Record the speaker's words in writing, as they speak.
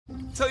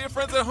Tell your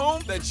friends at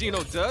home that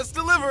Gino does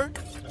deliver.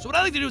 So what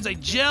I like to do is I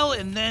gel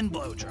and then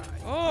blow dry.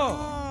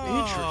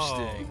 Oh,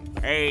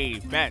 interesting. Hey,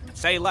 Ben,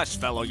 say less,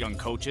 fellow young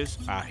coaches.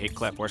 Hey,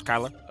 Cliff, where's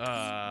Kyler?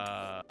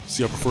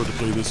 See, I prefer to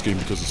play this game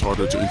because it's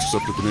harder to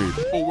intercept a grenade.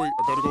 Oh, wait,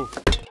 I gotta go.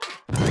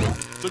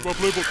 Take my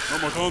playbook,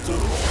 not my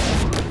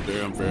content.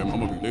 Damn, fam, I'm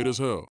gonna be late as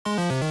hell.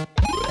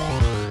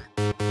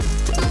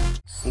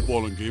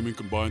 Football and gaming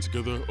combined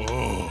together?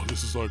 Oh,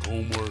 this is like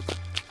homework.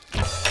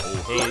 Oh,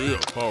 hell yeah,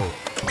 power.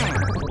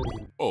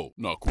 Oh,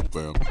 not cool,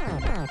 fam.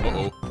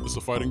 Uh-oh, it's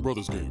a Fighting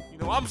Brothers game. You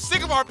know, I'm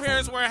sick of our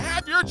parents wearing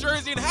half your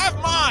jersey and half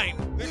mine.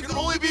 There can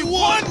only be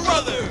one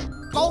brother.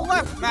 Go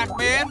left,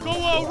 Mac-Man.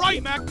 Go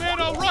right, Mac-Man,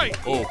 all right.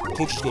 Oh,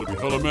 coach is gonna be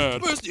hella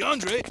mad. First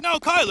DeAndre, now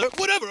Kyler.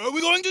 Whatever are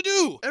we going to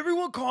do?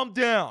 Everyone calm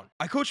down.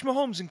 I coached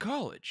Mahomes in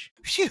college.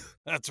 Phew,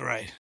 that's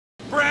right.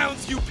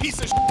 Browns, you piece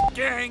of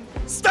gang.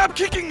 Stop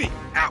kicking me!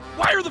 Ow!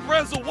 Why are the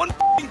Browns the one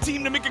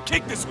team to make a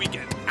kick this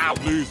weekend? Ow!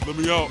 Please, let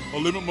me out.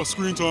 I'll limit my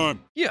screen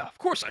time. Yeah, of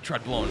course I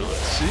tried blowing on it,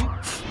 see?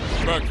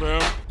 Back,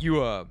 fam.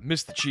 You,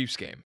 missed the Chiefs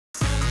game.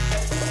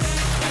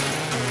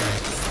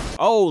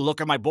 Oh, look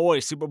at my boy,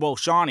 Super Bowl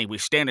Shawnee. We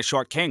stand a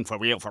short king for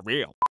real, for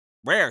real.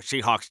 Rare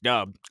Seahawks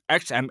dub.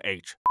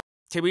 XMH.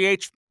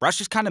 TBH,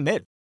 Rush is kinda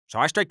mid, so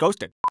I straight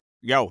ghosted.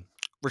 Yo,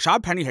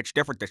 Rashad Penny hits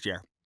different this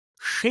year.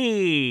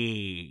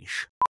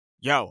 Sheesh.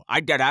 Yo, I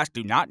deadass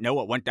do not know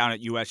what went down at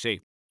USC.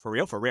 For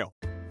real, for real.